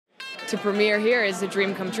to premiere here is a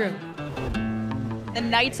dream come true. The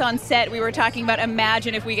nights on set, we were talking about,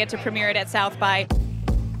 imagine if we get to premiere it at South by.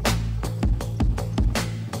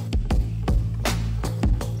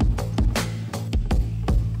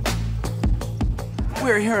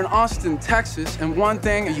 We're here in Austin, Texas, and one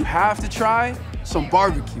thing you have to try, some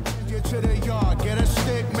barbecue. Get to the yard, get a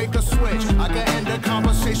stick, make a switch. I can end the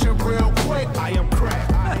conversation real quick. I am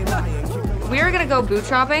crack. I ain't lying. We are gonna go boot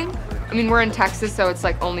shopping. I mean, we're in Texas, so it's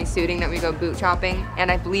like only suiting that we go boot shopping,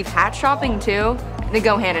 and I believe hat shopping too. They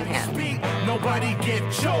go hand in hand. Nobody get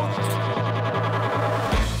choked.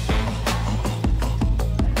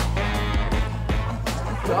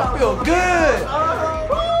 I feel good.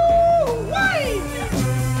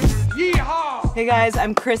 Hey guys,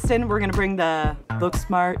 I'm Kristen. We're gonna bring the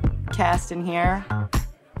Booksmart cast in here,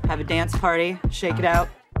 have a dance party, shake it out.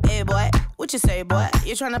 Hey boy, what you say, boy?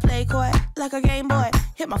 You tryna play coy like a game boy?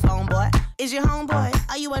 Hit my phone, boy. Is your homeboy?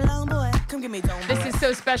 Are you alone, boy? Come give me tone, boy. This is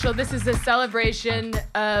so special. This is a celebration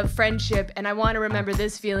of friendship, and I want to remember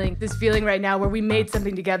this feeling right now where we made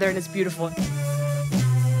something together and it's beautiful.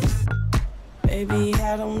 Baby,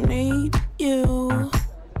 I don't need you.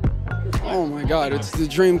 Oh my God, it's the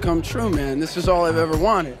dream come true, man. This is all I've ever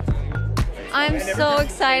wanted. I'm so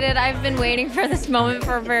excited. I've been waiting for this moment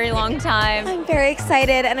for a very long time. I'm very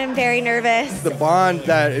excited and I'm very nervous. The bond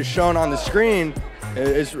that is shown on the screen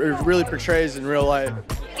it really portrays in real life.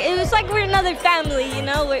 It was like we're another family, you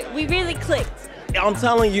know? We really clicked. I'm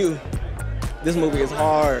telling you, this movie is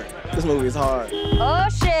hard. This movie is hard. Oh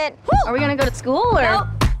shit. Are we gonna go to school or? Nope.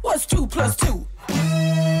 What's 2 + 2?